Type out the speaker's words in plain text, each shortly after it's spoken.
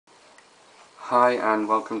Hi and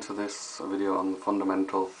welcome to this video on the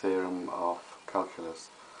fundamental theorem of calculus.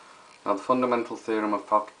 Now the fundamental theorem of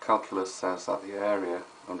calculus says that the area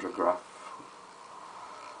under a graph,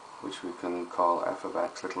 which we can call f of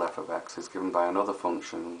x, little f of x, is given by another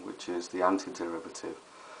function which is the antiderivative,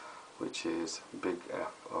 which is big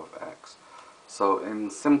F of x. So in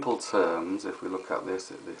simple terms, if we look at this,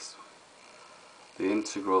 the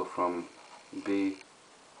integral from b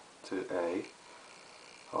to a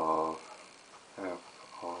of f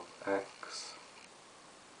of x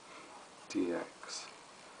dx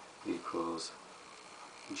equals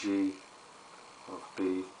g of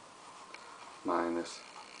b minus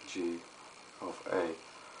g of a,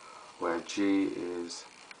 where g is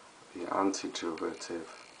the antiderivative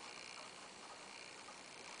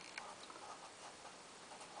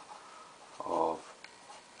of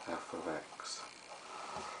f of x.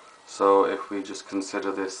 So if we just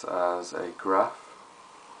consider this as a graph,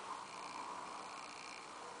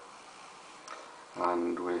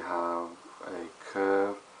 and we have a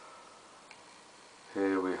curve.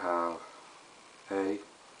 Here we have A,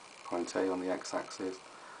 point A on the x-axis,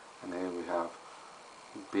 and here we have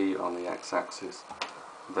B on the x-axis.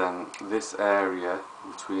 Then this area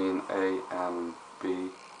between A and B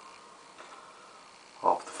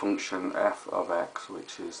of the function f of x,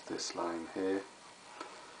 which is this line here,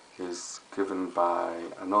 is given by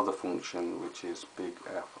another function which is big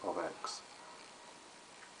F of x.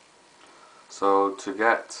 So to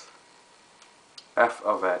get f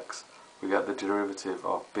of x, we get the derivative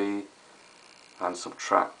of b and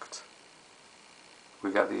subtract.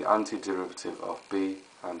 We get the antiderivative of b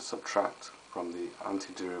and subtract from the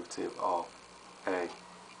antiderivative of a.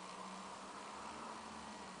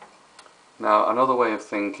 Now another way of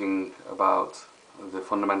thinking about the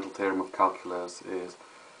fundamental theorem of calculus is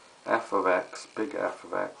f of x, big F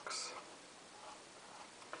of x,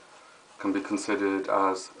 can be considered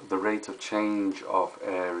as the rate of change of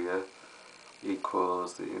area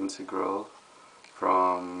equals the integral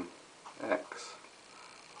from x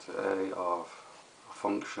to a of a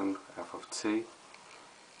function f of t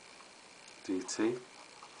dt,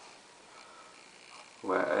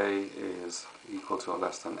 where a is equal to or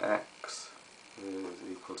less than x is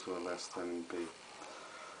equal to or less than b.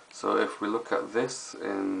 So if we look at this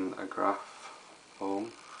in a graph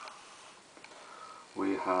form,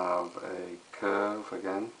 we have a curve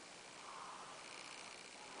again.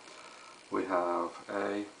 We have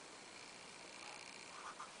A,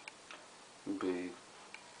 B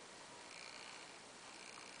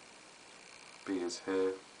is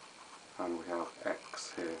here, and we have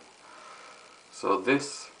X here. So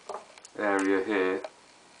this area here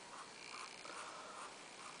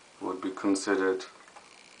would be considered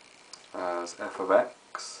as f of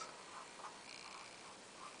x,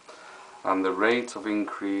 and the rate of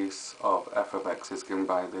increase of f of x is given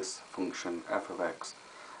by this function f of x.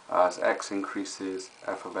 As x increases,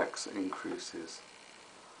 f of x increases,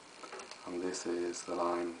 and this is the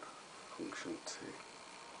line function t,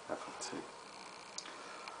 f of t.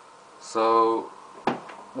 So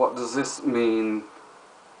what does this mean?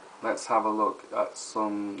 Let's have a look at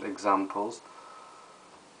some examples.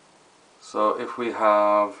 So if we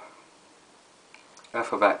have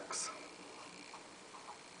f of x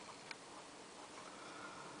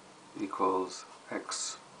equals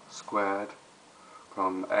x squared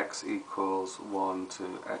from x equals 1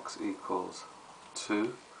 to x equals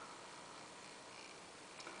 2,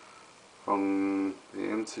 from the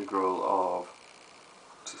integral of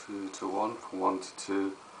 2 to 1, from 1 to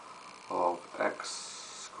 2, of x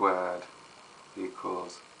squared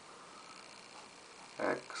equals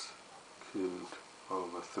x cubed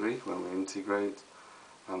over 3 when we integrate,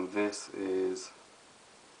 and this is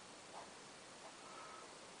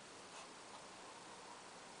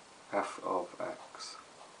f of x.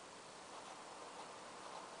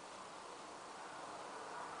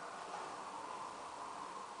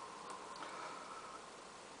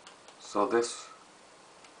 So this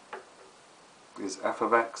is f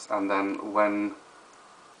of x, and then when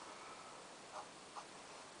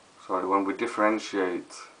we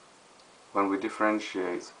differentiate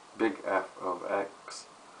big F of x,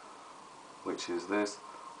 which is this,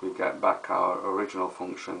 we get back our original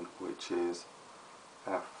function, which is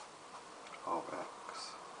f of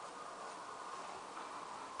x.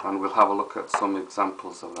 And we'll have a look at some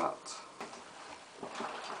examples of that.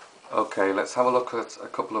 Okay, let's have a look at a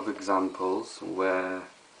couple of examples where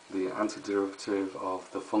the antiderivative of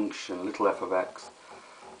the function little f of x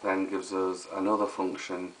then gives us another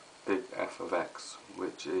function big F of x,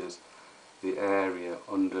 which is the area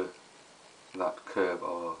under that curve,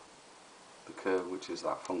 or the curve which is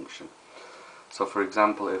that function. So for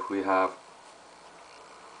example, if we have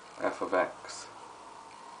f of x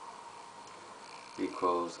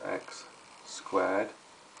equals x squared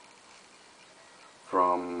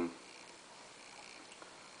from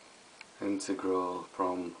integral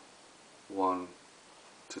from 1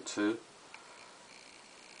 to 2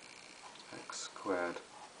 x squared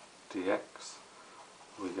dx,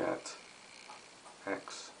 we get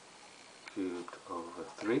x cubed over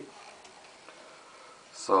 3.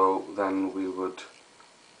 So then we would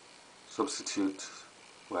substitute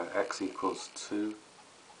where x equals 2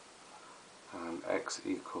 and x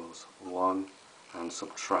equals 1 and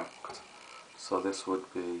subtract. So this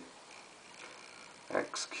would be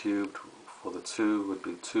x cubed for the 2 would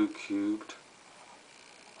be 2 cubed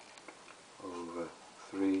over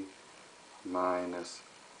 3 minus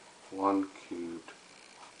 1 cubed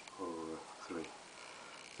over 3.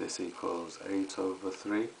 This equals 8 over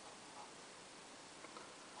 3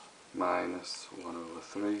 minus 1 over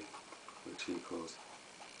 3, which equals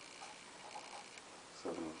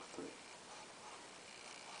 7 over 3.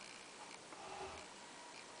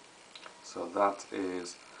 So that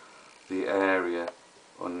is the area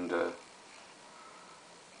under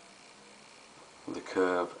the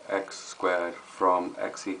curve x squared from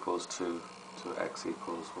x equals 2 to x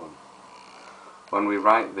equals 1. When we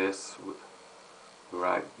write this, we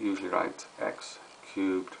usually write x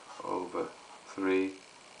cubed over 3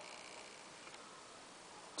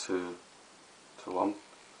 2 to 1,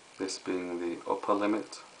 this being the upper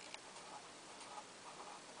limit,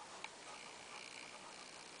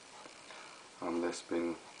 and this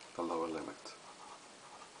being the lower limit.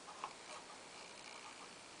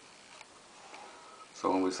 So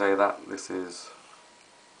when we say that, this is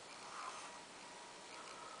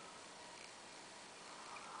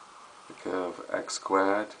the curve x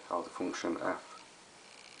squared, or the function f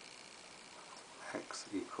x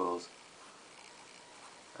equals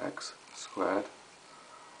x squared.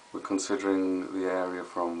 We're considering the area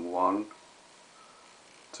from 1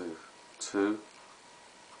 to 2,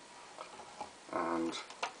 and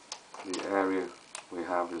the area we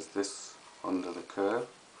have is this under the curve,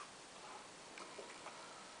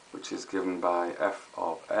 which is given by f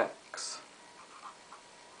of x,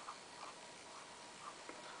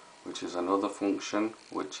 which is another function,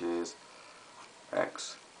 which is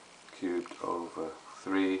x cubed over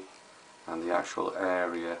 3, and the actual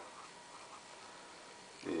area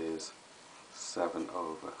is 7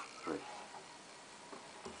 over 3.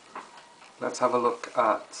 Let's have a look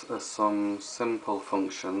at some simple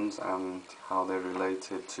functions and how they're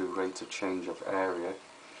related to rate of change of area.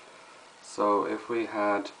 So if we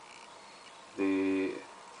had the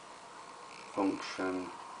function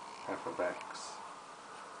f of x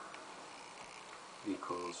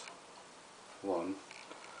equals 1,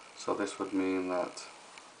 so this would mean that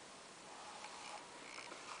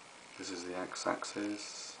this is the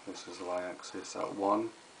x-axis, this is the y-axis at 1,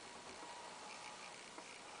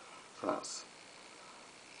 so that's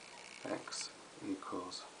x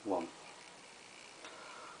equals 1.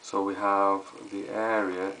 So we have the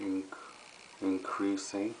area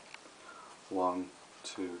increasing 1,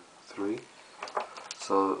 2, 3.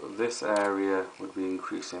 So this area would be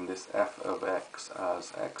increasing this f of x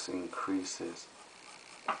as x increases.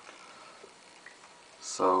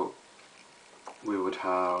 So we would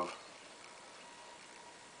have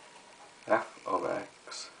f of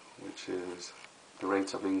x, which is the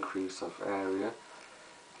rate of increase of area,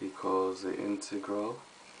 equals the integral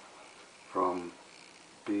from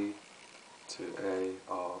b to a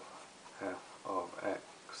of f of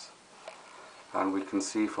x. And we can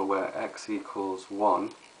see for where x equals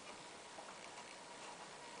 1,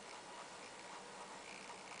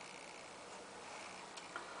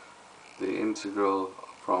 the integral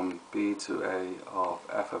from b to a of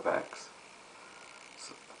f of x,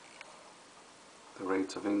 so the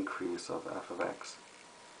rate of increase of f of x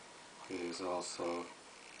is also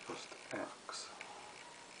just x.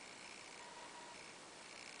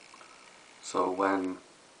 So when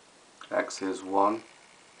x is 1,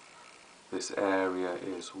 this area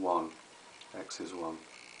is 1, x is 1.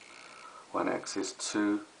 When x is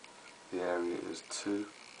 2, the area is 2.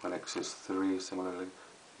 When x is 3, similarly,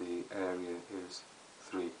 the area is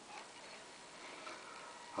 3.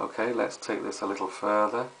 Okay, let's take this a little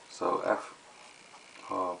further. So f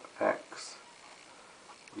of x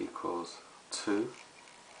equals 2.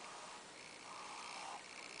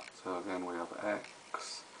 So again we have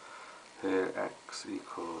x. Here x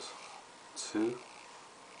equals 2.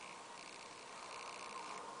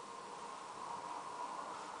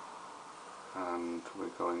 And we're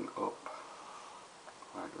going up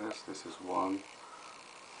like this. This is 1,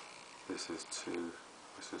 this is 2,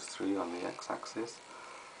 this is 3 on the x-axis.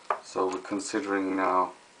 So we're considering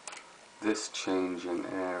now this change in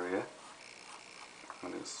area,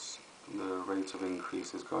 and the rate of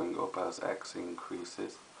increase is going up as x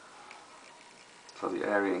increases. So the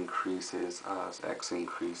area increases as x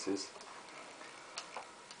increases.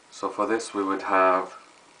 So for this we would have,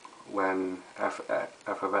 when f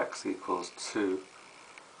of x equals 2,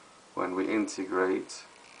 when we integrate,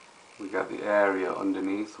 we get the area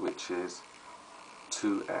underneath, which is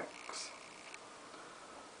 2x.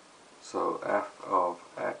 So f of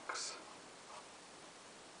x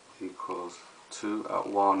equals 2 at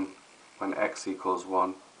 1, when x equals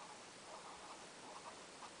 1,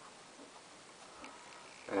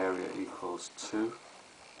 area equals 2.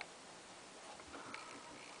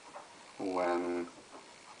 When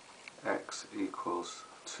x equals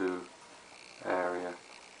 2, area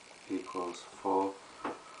equals 4.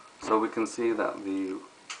 So we can see that the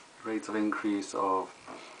rate of increase of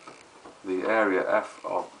the area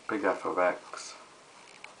big F of x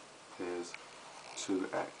is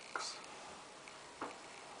 2x.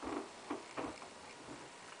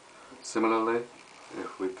 Similarly,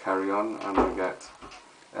 if we carry on and we get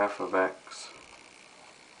f of x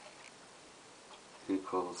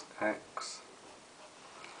equals x,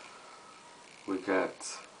 we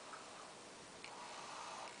get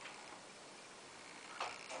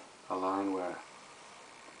a line where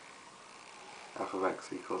f of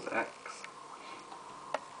x equals x,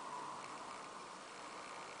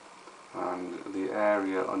 and the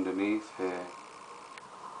area underneath here,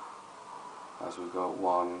 as we go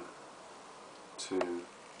 1, 2,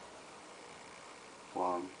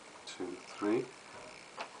 1, 2, 3,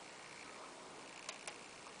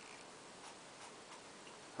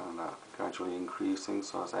 and that gradually increasing,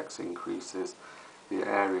 so as x increases, the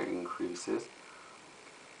area increases.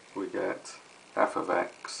 We get f of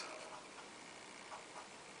x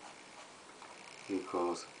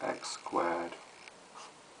equals x squared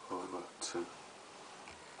over 2.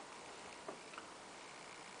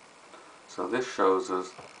 So this shows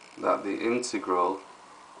us that the integral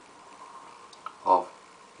of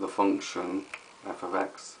the function f of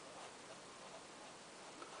x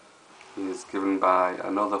is given by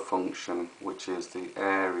another function, which is the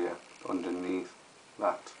area underneath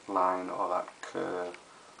that line or that curve.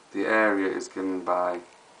 The area is given by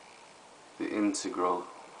the integral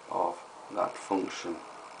of that function.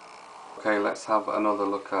 Okay, let's have another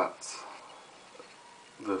look at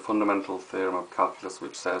the fundamental theorem of calculus,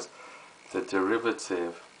 which says the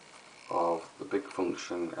derivative of the big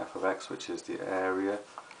function f of x, which is the area,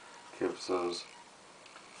 gives us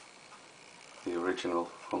the original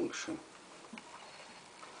function.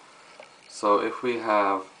 So if we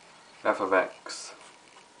have f of x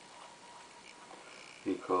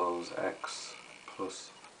equals x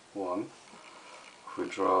plus 1, if we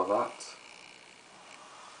draw that,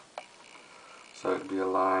 so it would be a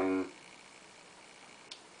line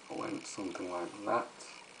went something like that,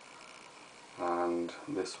 and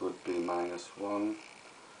this would be minus 1.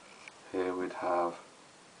 Here we'd have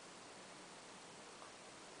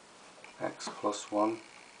x plus 1,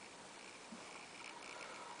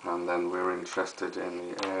 and then we're interested in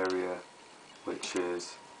the area, which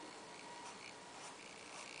is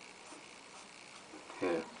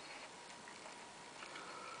here.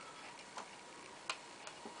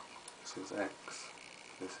 This is x,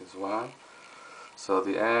 this is y. So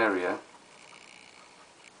the area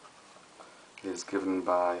is given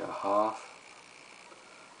by a half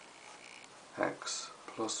x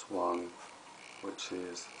plus 1, which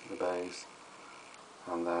is the base,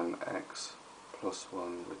 and then x plus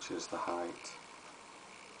 1, which is the height.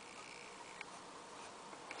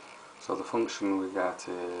 So the function we get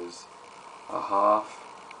is a half.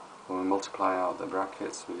 When we multiply out the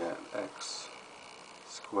brackets, we get x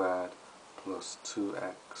squared plus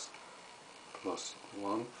 2x plus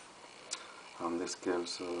 1, and this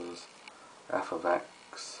gives us f of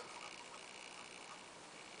x,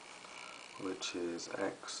 which is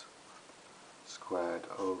x squared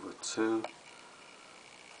over 2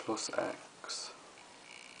 plus x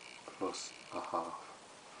plus a half.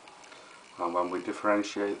 And when we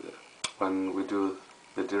differentiate, when we do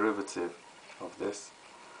the derivative of this,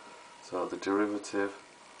 so the derivative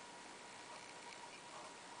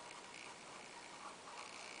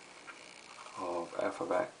of f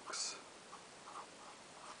of x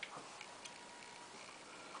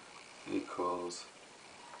equals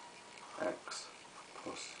x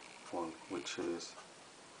plus 1, which is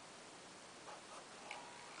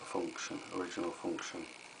the function, original function.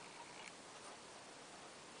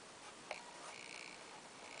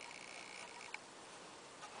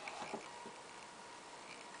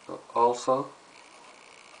 But also,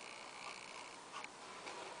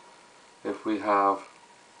 if we have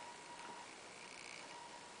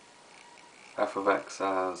f of x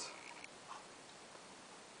as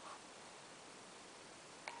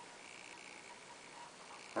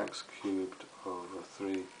x cubed over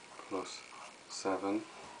 3 plus 7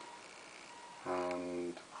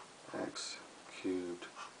 and x cubed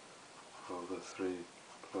over 3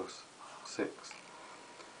 plus 6,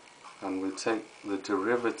 and we take the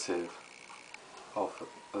derivative of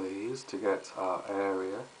these to get our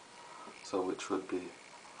area, so which would be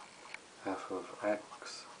f of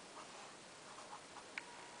x,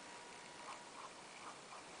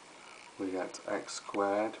 we get x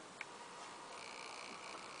squared,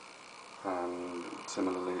 and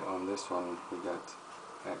similarly on this one we get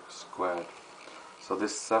x squared. So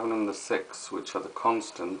this 7 and the 6, which are the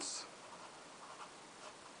constants,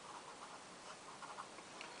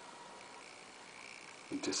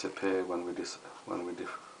 disappear when we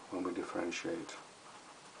differentiate.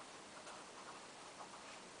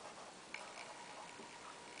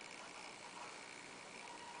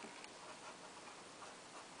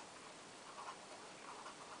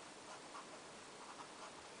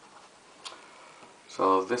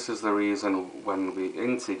 So this is the reason when we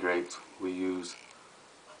integrate we use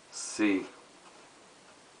c.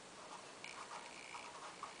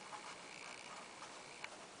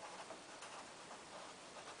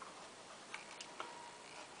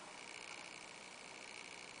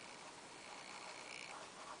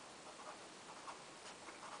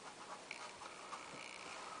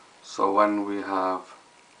 So when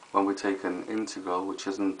we take an integral which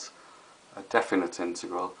isn't a definite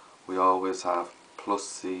integral, we always have plus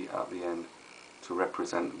c at the end to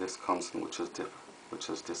represent this constant which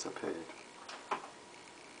has disappeared.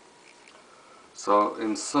 So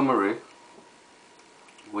in summary,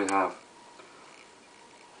 we have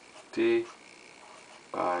d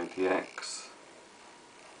by dx,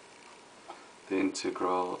 the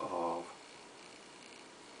integral of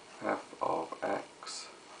f of x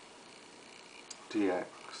dx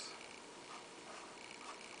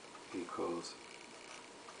equals